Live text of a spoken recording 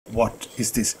What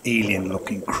is this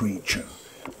alien-looking creature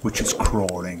which is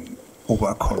crawling over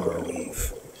a coral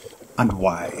reef? And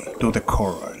why do the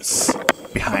corals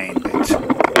behind it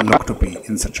look to be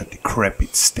in such a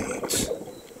decrepit state?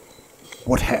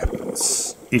 What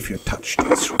happens if you touch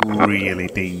this really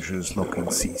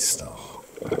dangerous-looking sea star?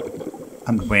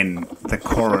 And when the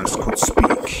corals could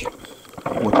speak,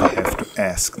 would they have to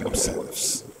ask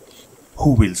themselves,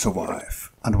 who will survive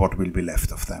and what will be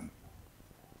left of them?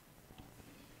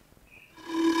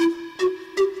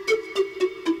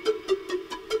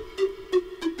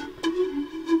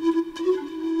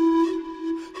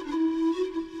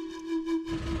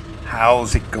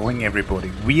 How's it going,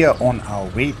 everybody? We are on our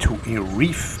way to a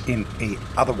reef in a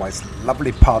otherwise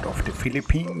lovely part of the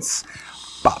Philippines,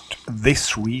 but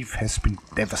this reef has been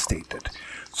devastated.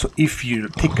 So if you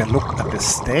take a look at the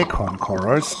staghorn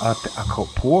corals at the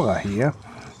Acanthaster here,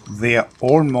 they are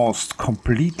almost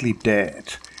completely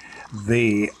dead.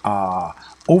 They are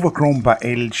overgrown by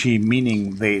algae,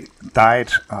 meaning they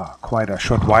died quite a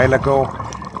short while ago,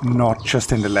 not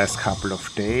just in the last couple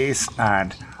of days.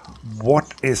 And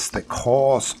what is the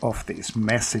cause of this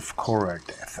massive coral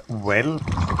death? Well,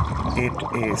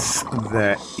 it is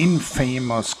the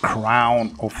infamous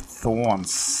crown of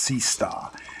Thorns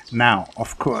Seastar. Now,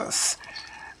 of course,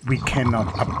 we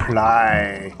cannot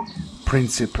apply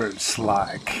principles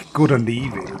like good and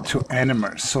evil to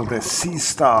animals. So the sea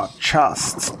star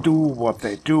just do what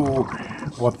they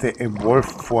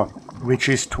evolved for, which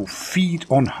is to feed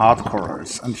on hard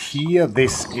corals. And here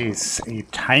this is a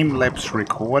time-lapse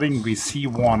recording. We see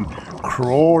one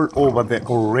crawl over the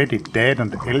already dead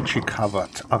and algae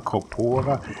covered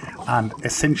Acanthaster, and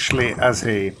essentially as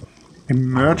a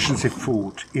emergency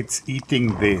food it's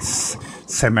eating this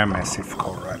semi-massive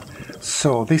coral.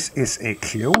 So this is a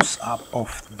close-up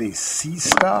of the sea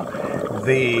star.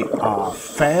 They are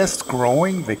fast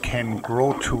growing. They can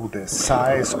grow to the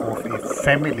size of a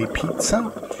family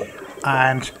pizza.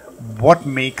 And what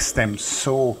makes them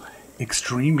so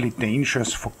extremely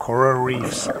dangerous for coral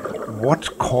reefs?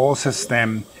 What causes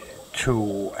them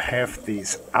to have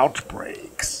these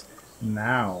outbreaks?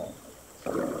 Now,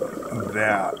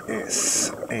 there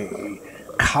is a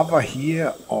cover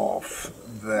here of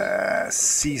the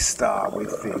sea star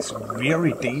with these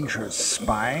very dangerous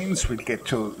spines. We'll get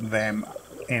to them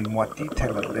in more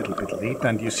detail a little bit later.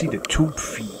 And you see the tube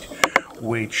feet,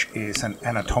 which is an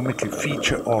anatomical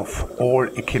feature of all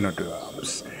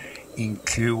echinoderms,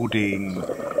 including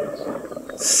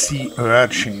sea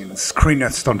urchins.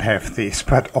 Crinoids don't have this,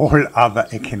 but all other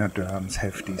echinoderms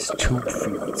have these tube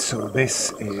feet. So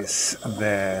this is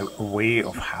the way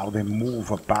of how they move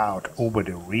about over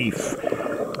the reef.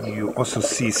 You also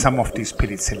see some of these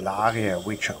pedicelaria,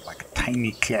 which are like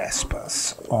tiny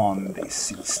claspers on these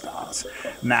sea stars.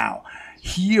 Now,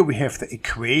 here we have the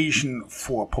equation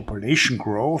for population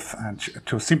growth, and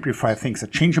to simplify things, a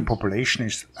change in population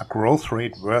is a growth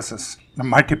rate versus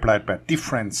multiplied by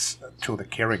difference to the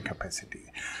carrying capacity.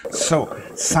 So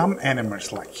some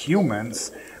animals like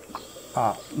humans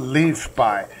live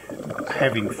by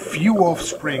having few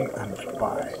offspring and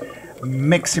by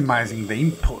maximizing the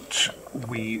input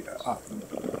we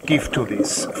give to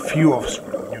this few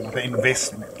offspring, the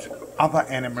investment. Other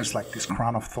animals like this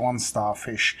crown of thorns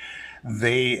starfish,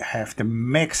 they have the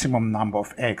maximum number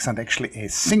of eggs, and actually a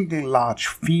single large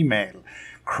female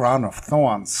crown of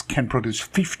thorns can produce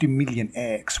 50 million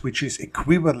eggs, which is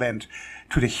equivalent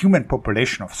to the human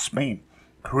population of Spain.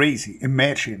 Crazy.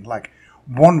 Imagine like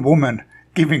one woman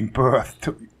giving birth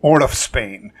to all of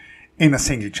Spain in a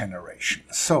single generation.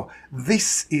 So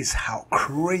this is how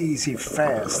crazy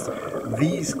fast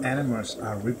these animals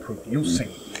are reproducing.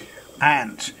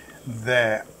 And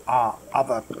there are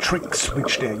other tricks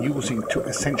which they're using to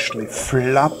essentially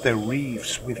flood the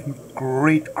reefs with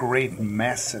great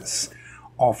masses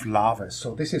of larvae.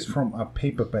 So this is from a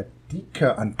paper by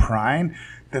Dicker and Prine.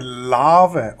 The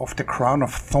larvae of the crown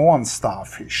of thorns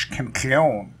starfish can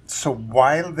clone. So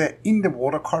while they're in the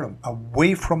water column,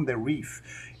 away from the reef,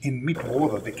 in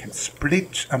mid-water, they can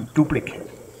split and duplicate.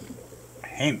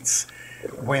 Hence,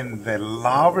 when the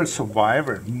larval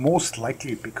survival, most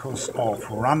likely because of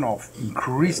runoff,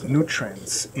 increased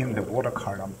nutrients in the water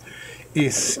column,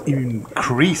 is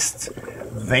increased,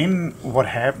 then what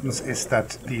happens is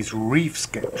that these reefs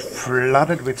get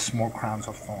flooded with small crowns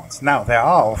of thorns. Now, there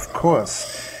are, of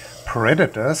course,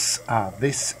 predators.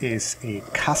 This is a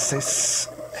Cassis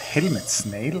helmet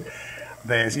snail.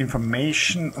 There's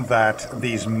information that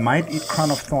these might eat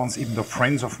crown of thorns, even though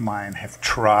friends of mine have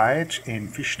tried in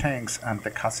fish tanks and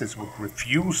the Cassis would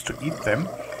refuse to eat them,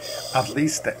 at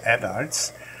least the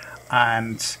adults.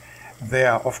 And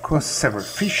There are of course several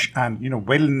fish, and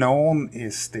well known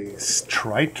is this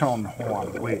triton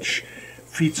horn, which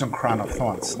feeds on crown of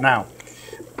thorns. Now,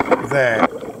 the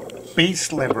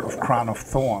base level of crown of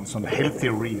thorns on healthy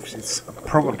reefs is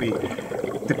probably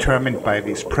determined by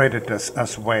these predators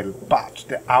as well, but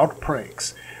the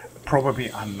outbreaks probably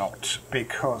are not,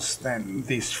 because then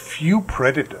these few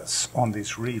predators on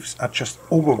these reefs are just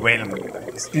overwhelmed by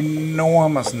these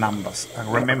enormous numbers.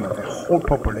 And remember, the whole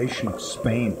population of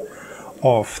Spain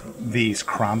of these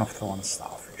crown of thorns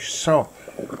starfish. So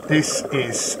this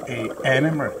is an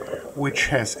animal which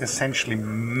has essentially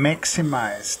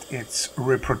maximized its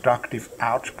reproductive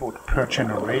output per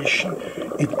generation.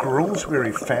 It grows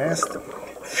very fast,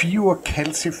 fewer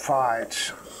calcified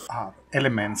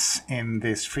elements in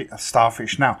this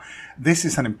starfish. Now, this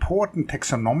is an important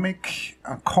taxonomic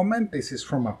comment. This is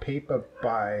from a paper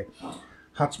by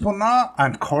Hatzbonar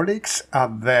and colleagues.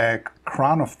 The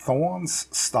crown of thorns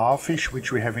starfish,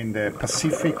 which we have in the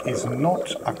Pacific, is not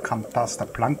Acanthaster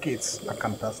plunki, it's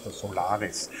Acanthaster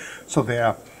solaris. So there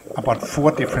are about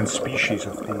 4 different species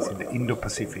of these in the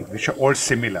Indo-Pacific, which are all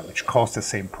similar, which cause the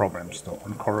same problems though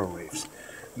on coral reefs.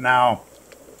 Now,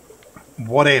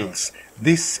 what else?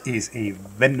 This is a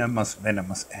venomous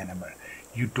animal.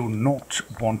 You do not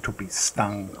want to be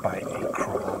stung by a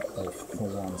crown of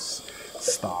thorns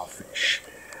starfish.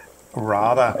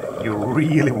 Rather, you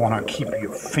really want to keep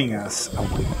your fingers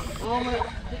away.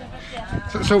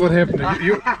 So what happened?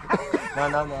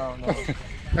 No.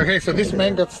 Okay, so this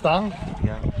man got stung.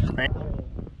 Yeah.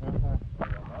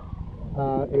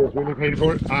 It was really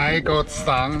painful. I got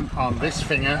stung on this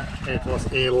finger. It was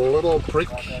a little prick.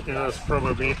 It was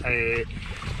probably a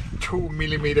 2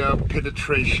 millimeter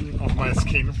penetration of my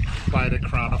skin by the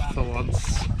crown of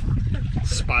thorns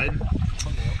spine,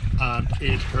 and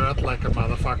it hurt like a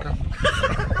motherfucker.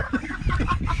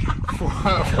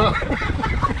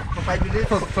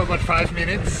 for about 5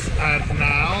 minutes, and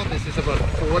now this is about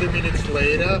 40 minutes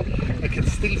later. I can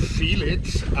still feel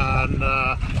it, and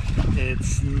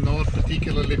it's not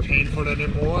particularly painful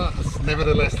anymore.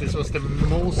 Nevertheless, this was the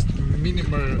most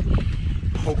minimal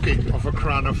poking of a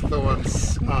crown of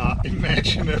thorns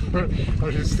imaginable,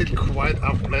 but it's still quite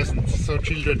unpleasant. So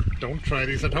children, don't try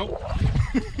this at home.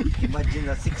 Imagine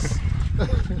a six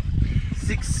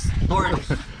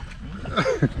thorns.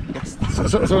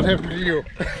 So what happened to you?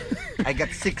 I got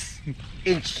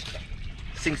 6-inch,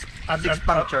 six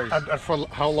punctures. And for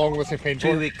how long was it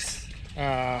painful? 2 weeks.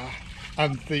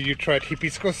 And you tried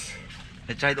hibiscus?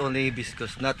 I tried only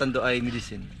hibiscus, not ando eye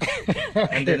medicine.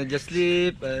 And then I just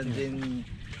sleep, and then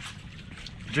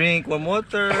drink warm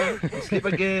water, and sleep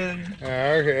again.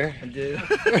 Okay. And then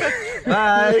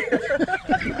bye.